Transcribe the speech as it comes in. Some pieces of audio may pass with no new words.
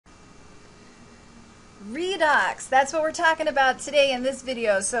Redox, that's what we're talking about today in this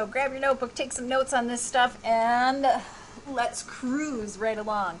video. So grab your notebook, take some notes on this stuff, and let's cruise right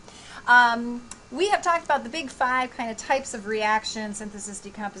along. We have talked about the big five kind of types of reaction: synthesis,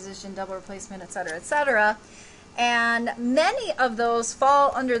 decomposition, double replacement, etc., etc. And many of those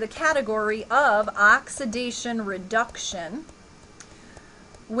fall under the category of oxidation reduction,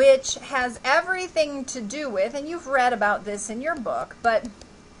 which has everything to do with, and you've read about this in your book, but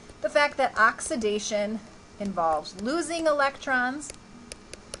the fact that oxidation involves losing electrons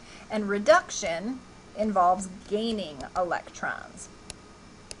and reduction involves gaining electrons.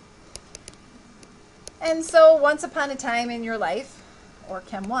 And so once upon a time in your life, or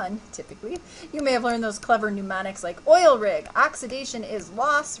Chem 1 typically, you may have learned those clever mnemonics like oil rig, oxidation is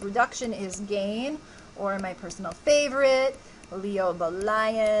loss, reduction is gain, or my personal favorite, Leo the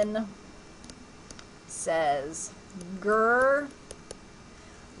Lion says grr.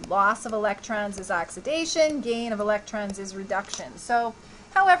 Loss of electrons is oxidation, gain of electrons is reduction. So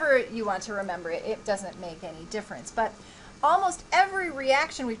however you want to remember it, it doesn't make any difference. But almost every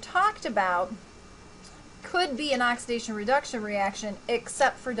reaction we've talked about could be an oxidation reduction reaction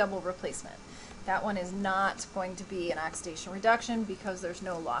except for double replacement. That one is not going to be an oxidation reduction because there's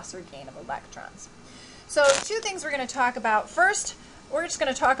no loss or gain of electrons. So two things we're going to talk about. First, we're just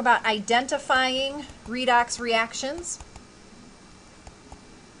going to talk about identifying redox reactions.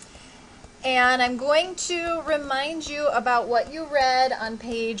 And I'm going to remind you about what you read on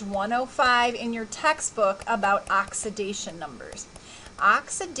page 105 in your textbook about oxidation numbers.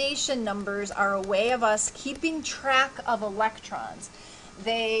 Oxidation numbers are a way of us keeping track of electrons.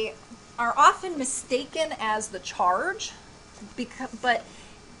 They are often mistaken as the charge, but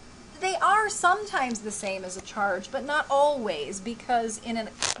they are sometimes the same as a charge, but not always, because in a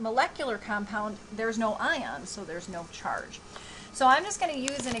molecular compound there's no ion, so there's no charge. So I'm just going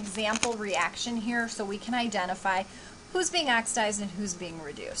to use an example reaction here so we can identify who's being oxidized and who's being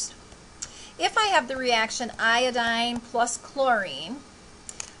reduced. If I have the reaction iodine plus chlorine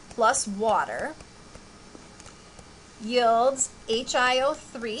plus water yields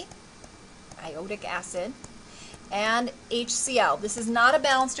HiO3, iodic acid, and HCl. This is not a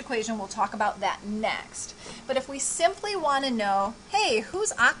balanced equation. We'll talk about that next. But if we simply want to know, hey,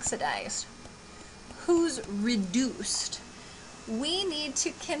 who's oxidized? Who's reduced? We need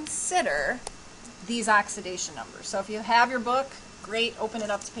to consider these oxidation numbers. So if you have your book, great, open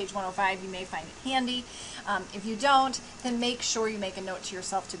it up to page 105. You may find it handy. If you don't, then make sure you make a note to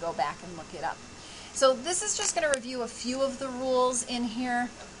yourself to go back and look it up. So this is just going to review a few of the rules in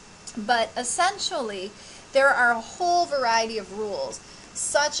here, but essentially there are a whole variety of rules,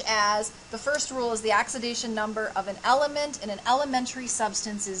 such as the first rule is the oxidation number of an element in an elementary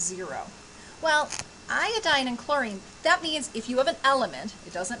substance is 0. Well, iodine and chlorine, that means if you have an element,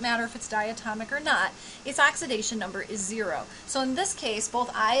 it doesn't matter if it's diatomic or not, its oxidation number is 0. So in this case,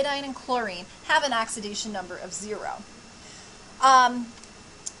 both iodine and chlorine have an oxidation number of 0. On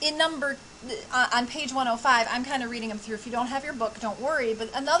page 105, I'm kind of reading them through. If you don't have your book, don't worry.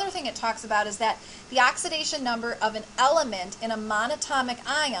 But another thing it talks about is that the oxidation number of an element in a monatomic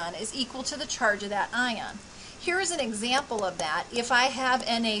ion is equal to the charge of that ion. Here's an example of that. If I have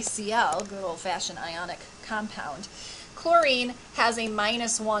NaCl, good old-fashioned ionic compound, chlorine has a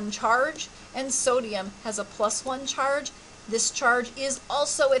 -1 charge and sodium has a +1 charge. This charge is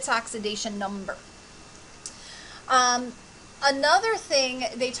also its oxidation number. Another thing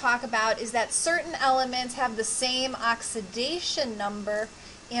they talk about is that certain elements have the same oxidation number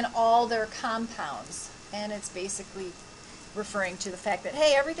in all their compounds. And it's basically referring to the fact that,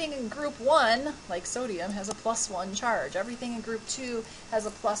 hey, everything in group 1, like sodium, has a +1 charge. Everything in group 2 has a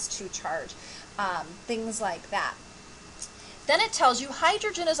 +2 charge. Things like that. Then it tells you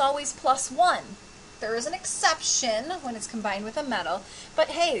hydrogen is always +1. There is an exception when it's combined with a metal, but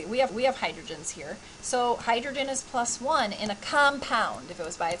hey, we have hydrogens here. So hydrogen is +1 in a compound. If it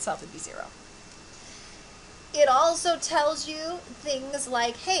was by itself, it'd be 0. It also tells you things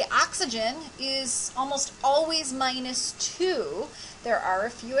like, hey, oxygen is almost always -2. There are a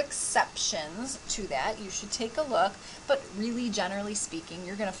few exceptions to that. You should take a look, but really generally speaking,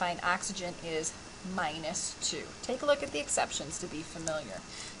 you're going to find oxygen is -2. Take a look at the exceptions to be familiar.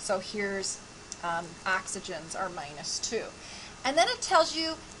 So here's oxygens are -2. And then it tells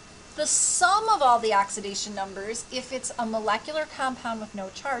you the sum of all the oxidation numbers, if it's a molecular compound with no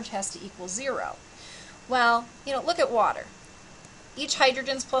charge, has to equal 0. Well, look at water. Each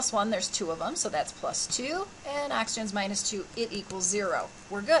hydrogen's +1, there's 2 of them, so that's +2, and oxygen's -2, it equals 0.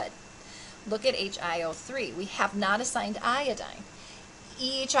 We're good. Look at HiO3. We have not assigned iodine.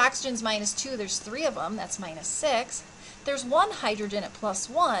 Each oxygen's -2, there's 3 of them, that's -6. There's one hydrogen at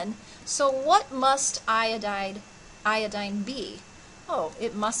 +1, so what must iodine be? Oh,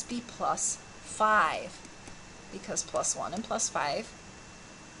 it must be +5, because +1 and +5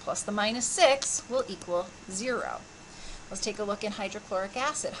 plus the -6 will equal 0. Let's take a look in hydrochloric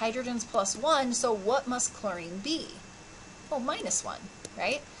acid. Hydrogen's +1, so what must chlorine be? Oh, -1,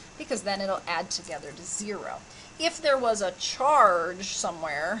 right? Because then it'll add together to 0. If there was a charge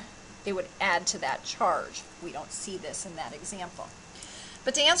somewhere, it would add to that charge. We don't see this in that example.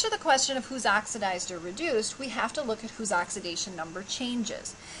 But to answer the question of who's oxidized or reduced, we have to look at whose oxidation number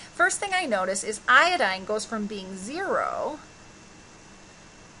changes. First thing I notice is iodine goes from being 0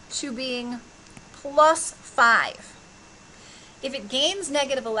 to being +5. If it gains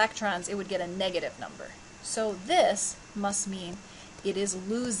negative electrons, it would get a negative number. So this must mean it is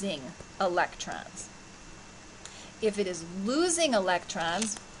losing electrons. If it is losing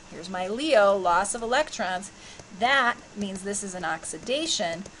electrons, here's my Leo, loss of electrons, that means this is an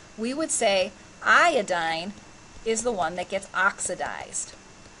oxidation. We would say iodine is the one that gets oxidized.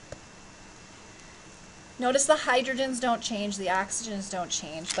 Notice the hydrogens don't change, the oxygens don't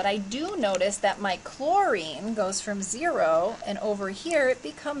change, but I do notice that my chlorine goes from 0, and over here it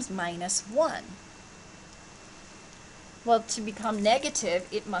becomes -1. Well, to become negative,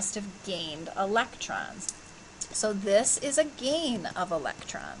 it must have gained electrons. So this is a gain of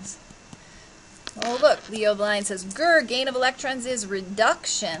electrons. Oh, look, Leo the line says, grr, gain of electrons is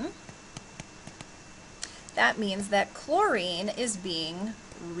reduction. That means that chlorine is being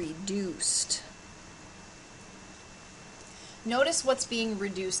reduced. Notice what's being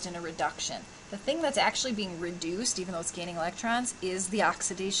reduced in a reduction. The thing that's actually being reduced, even though it's gaining electrons, is the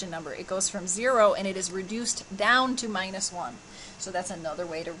oxidation number. It goes from 0 and it is reduced down to -1. So that's another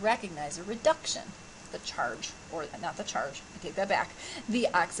way to recognize a reduction. The charge, or not the charge, I take that back, the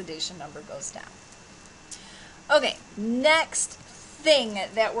oxidation number goes down. Okay, next thing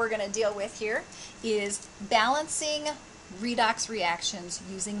that we're going to deal with here is balancing redox reactions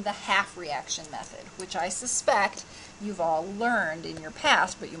using the half reaction method, which I suspect you've all learned in your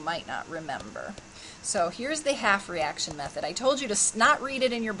past, but you might not remember. So here's the half reaction method. I told you to not read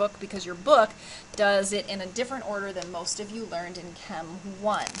it in your book because your book does it in a different order than most of you learned in Chem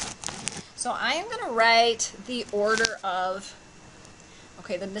 1. So I am going to write the order of,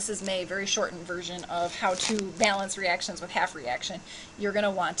 okay, the Mrs. May very shortened version of how to balance reactions with half reaction. You're going to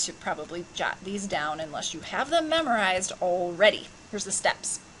want to probably jot these down unless you have them memorized already. Here's the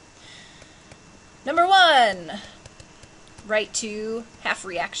steps. Number 1, write 2 half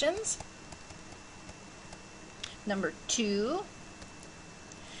reactions. Number 2,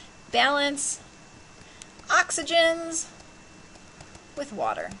 balance oxygens with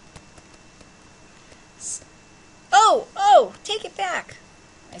water. Oh, take it back.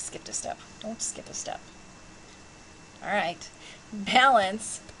 I skipped a step. Don't skip a step. All right.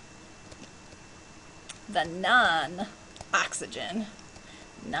 Balance the non-oxygen,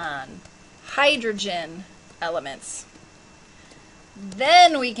 non-hydrogen elements.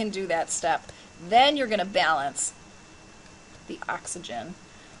 Then we can do that step. Then you're going to balance the oxygen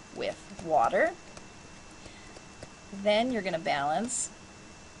with water. Then you're going to balance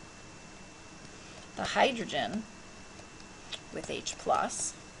the hydrogen with H+.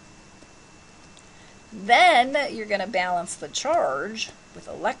 Then you're going to balance the charge with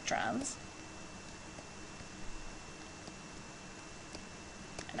electrons.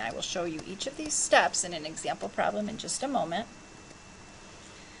 And I will show you each of these steps in an example problem in just a moment.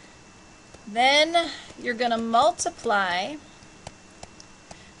 Then you're going to multiply,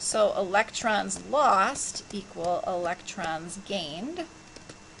 so electrons lost equal electrons gained.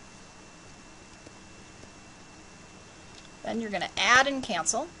 Then you're going to add and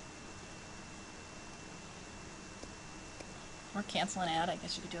cancel. Or cancel and add, I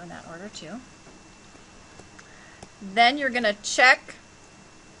guess you could do in that order too. Then you're going to check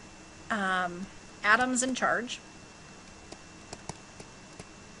atoms in charge.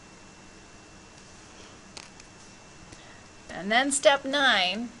 And then step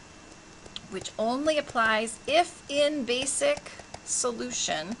 9, which only applies if in basic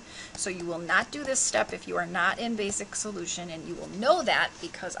solution. So you will not do this step if you are not in basic solution, and you will know that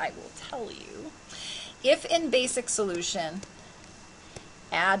because I will tell you. If in basic solution,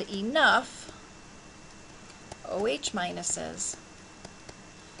 add enough OH minuses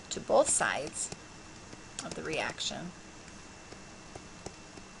to both sides of the reaction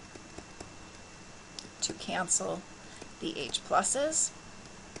to cancel the H pluses,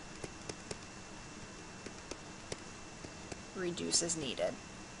 reduce as needed.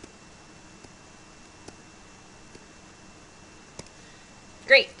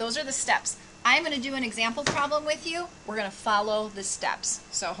 Great, those are the steps. I'm going to do an example problem with you. We're going to follow the steps.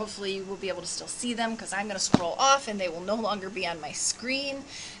 So hopefully you will be able to still see them because I'm going to scroll off and they will no longer be on my screen.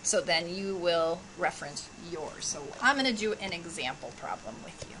 So then you will reference yours. So I'm going to do an example problem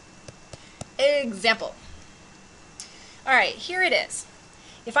with you. Example. All right, here it is.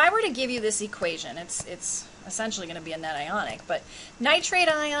 If I were to give you this equation, it's essentially going to be a net ionic, but nitrate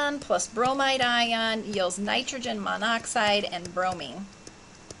ion plus bromide ion yields nitrogen monoxide and bromine.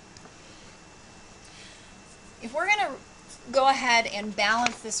 If we're going to go ahead and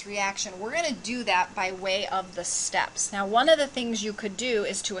balance this reaction, we're going to do that by way of the steps. Now, one of the things you could do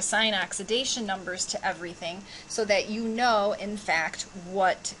is to assign oxidation numbers to everything so that you know, in fact,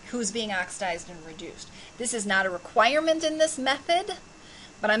 who's being oxidized and reduced. This is not a requirement in this method,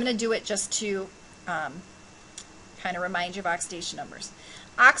 but I'm going to do it just to kind of remind you of oxidation numbers.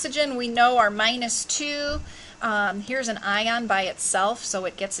 Oxygen, we know, are -2. Here's an ion by itself, so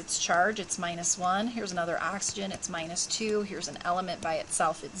it gets its charge. It's -1. Here's another oxygen. It's -2. Here's an element by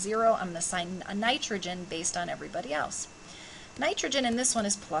itself. It's 0. I'm going to assign a nitrogen based on everybody else. Nitrogen in this one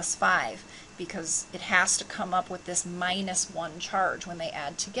is +5 because it has to come up with this -1 charge when they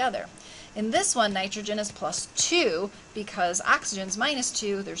add together. In this one, nitrogen is +2 because oxygen's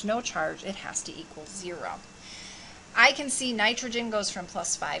 -2. There's no charge. It has to equal 0. I can see nitrogen goes from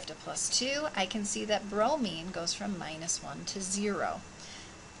 +5 to +2. I can see that bromine goes from -1 to 0.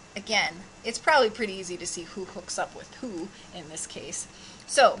 Again, it's probably pretty easy to see who hooks up with who in this case.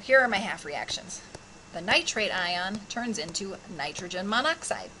 So here are my half reactions. The nitrate ion turns into nitrogen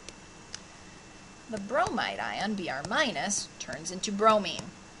monoxide. The bromide ion, Br-, turns into bromine.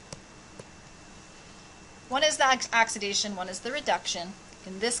 One is the oxidation, one is the reduction.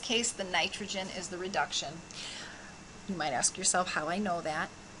 In this case, the nitrogen is the reduction. You might ask yourself how I know that.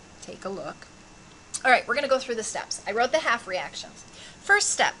 Take a look. All right, we're going to go through the steps. I wrote the half reactions.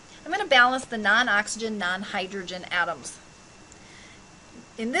 First step, I'm going to balance the non-oxygen, non-hydrogen atoms.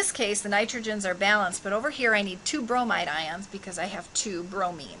 In this case, the nitrogens are balanced, but over here I need 2 bromide ions because I have 2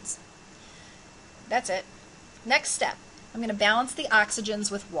 bromines. That's it. Next step, I'm going to balance the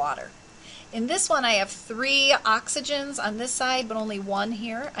oxygens with water. In this one, I have 3 oxygens on this side, but only 1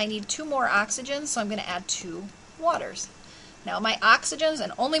 here. I need 2 more oxygens, so I'm going to add 2 waters. Now my oxygens,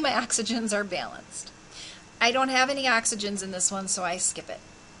 and only my oxygens, are balanced. I don't have any oxygens in this one, so I skip it.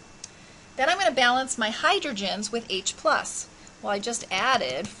 Then I'm going to balance my hydrogens with H+. Well, I just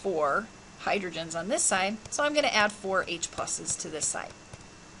added 4 hydrogens on this side, so I'm going to add 4 H+ to this side.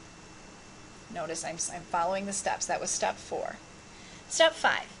 Notice I'm following the steps. That was step 4. Step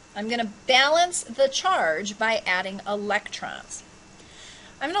 5. I'm going to balance the charge by adding electrons.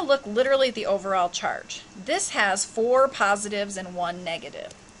 I'm going to look literally at the overall charge. This has 4 positives and 1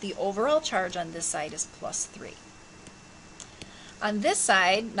 negative. The overall charge on this side is +3. On this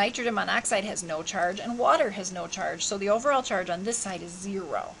side, nitrogen monoxide has no charge and water has no charge, so the overall charge on this side is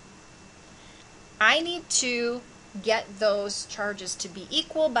 0. I need to get those charges to be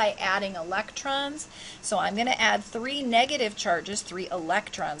equal by adding electrons, so I'm going to add 3 negative charges, 3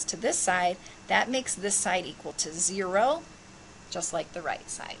 electrons to this side. That makes this side equal to 0. Just like the right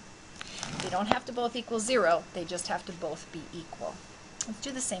side. They don't have to both equal 0, they just have to both be equal. Let's do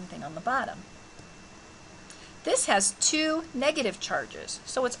the same thing on the bottom. This has 2 negative charges,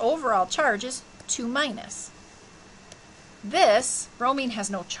 so its overall charge is 2-. This, bromine, has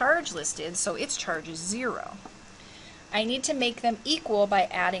no charge listed, so its charge is 0. I need to make them equal by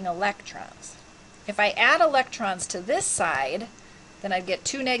adding electrons. If I add electrons to this side, then I'd get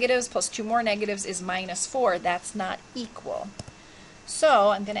 2 negatives plus 2 more negatives is -4. That's not equal. So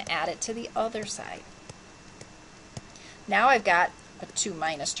I'm going to add it to the other side. Now I've got a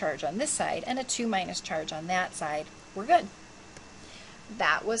 2- charge on this side and a 2- charge on that side. We're good.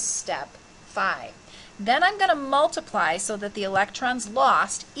 That was step 5. Then I'm going to multiply so that the electrons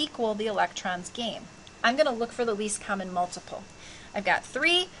lost equal the electrons gained. I'm going to look for the least common multiple. I've got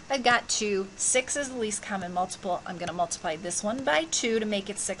 3, I've got 2, 6 is the least common multiple. I'm going to multiply this one by 2 to make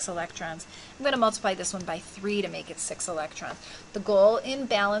it 6 electrons. I'm going to multiply this one by 3 to make it 6 electrons. The goal in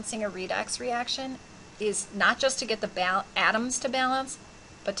balancing a redox reaction is not just to get the atoms to balance,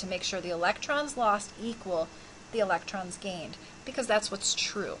 but to make sure the electrons lost equal the electrons gained, because that's what's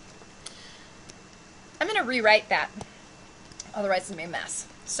true. I'm going to rewrite that, otherwise it's going to be a mess.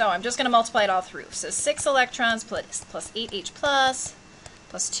 So I'm just going to multiply it all through. So 6 electrons plus 8H plus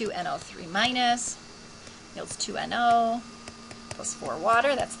 2NO3 yields 2NO plus 4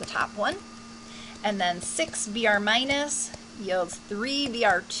 water. That's the top one. And then 6 Br- yields 3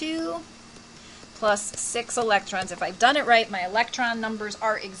 Br2 plus 6 electrons. If I've done it right, my electron numbers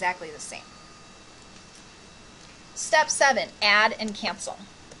are exactly the same. Step 7, add and cancel.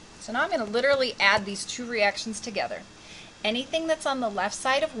 So now I'm going to literally add these two reactions together. Anything that's on the left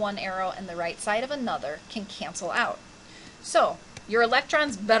side of one arrow and the right side of another can cancel out. So your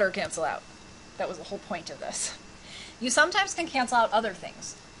electrons better cancel out. That was the whole point of this. You sometimes can cancel out other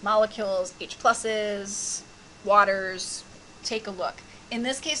things. Molecules, H pluses, waters. Take a look. In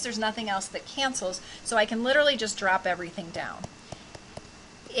this case, there's nothing else that cancels, so I can literally just drop everything down.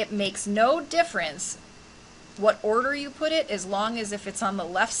 It makes no difference what order you put it, as long as if it's on the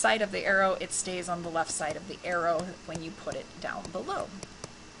left side of the arrow, it stays on the left side of the arrow when you put it down below.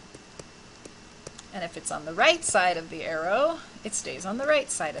 And if it's on the right side of the arrow, it stays on the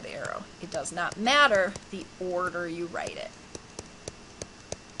right side of the arrow. It does not matter the order you write it.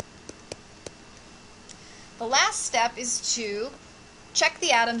 The last step is to check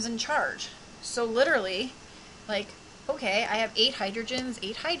the atoms in charge. So literally, like, okay, I have 8 hydrogens,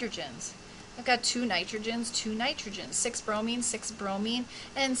 8 hydrogens. I've got 2 nitrogens, 2 nitrogens, 6 bromine, 6 bromine,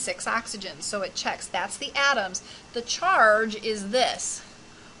 and 6 oxygens. So it checks. That's the atoms. The charge is this.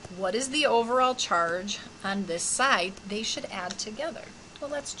 What is the overall charge on this side? They should add together. Well,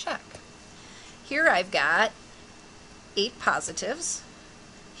 let's check. Here I've got 8 positives.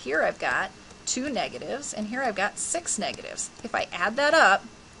 Here I've got 2 negatives. And here I've got 6 negatives. If I add that up,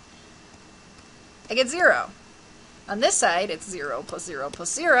 I get 0. On this side, it's 0 plus 0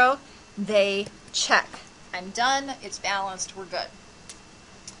 plus 0. They check. I'm done. It's balanced. We're good.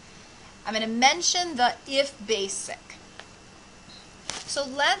 I'm going to mention the if basic. So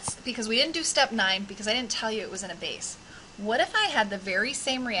let's, because we didn't do step 9, because I didn't tell you it was in a base. What if I had the very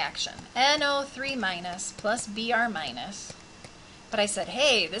same reaction, NO3 minus plus Br minus, but I said,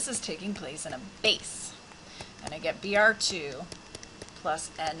 hey, this is taking place in a base. And I get Br2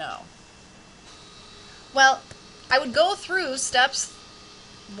 plus NO. Well, I would go through steps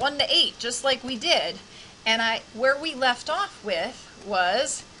 1 to 8, just like we did, and where we left off with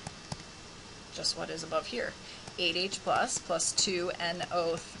was just what is above here. 8H plus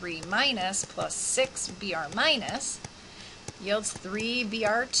 2NO3 minus plus 6Br minus yields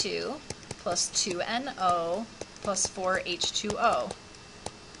 3Br2 plus 2NO plus 4H2O.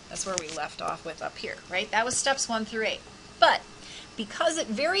 That's where we left off with up here, right? That was steps 1 through 8. But because it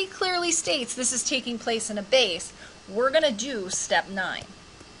very clearly states this is taking place in a base, we're going to do step 9.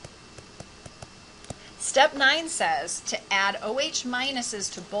 Step 9 says to add OH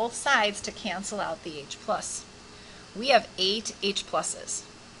minuses to both sides to cancel out the H plus. We have 8 H pluses.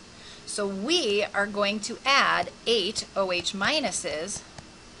 So we are going to add 8 OH minuses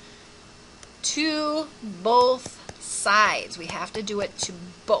to both sides. We have to do it to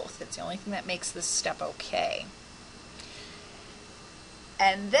both. It's the only thing that makes this step okay.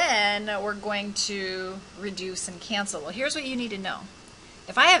 And then we're going to reduce and cancel. Well, here's what you need to know.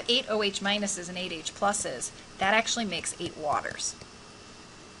 If I have 8 OH minuses and 8 H pluses, that actually makes 8 waters.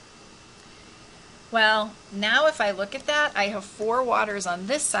 Well, now if I look at that, I have 4 waters on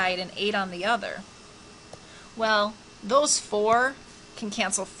this side and 8 on the other. Well, those 4 can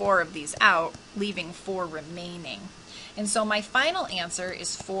cancel 4 of these out, leaving 4 remaining. And so my final answer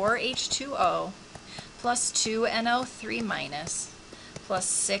is 4H2O plus 2NO3 minus plus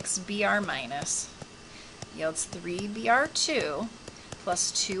 6Br minus yields 3Br2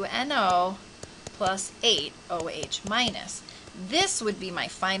 plus 2NO plus 8OH minus. This would be my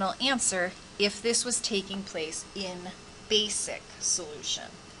final answer if this was taking place in basic solution.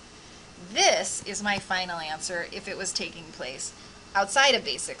 This is my final answer if it was taking place outside of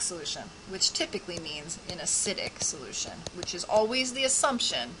basic solution, which typically means in acidic solution, which is always the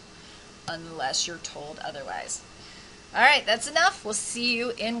assumption unless you're told otherwise. All right, that's enough. We'll see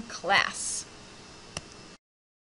you in class.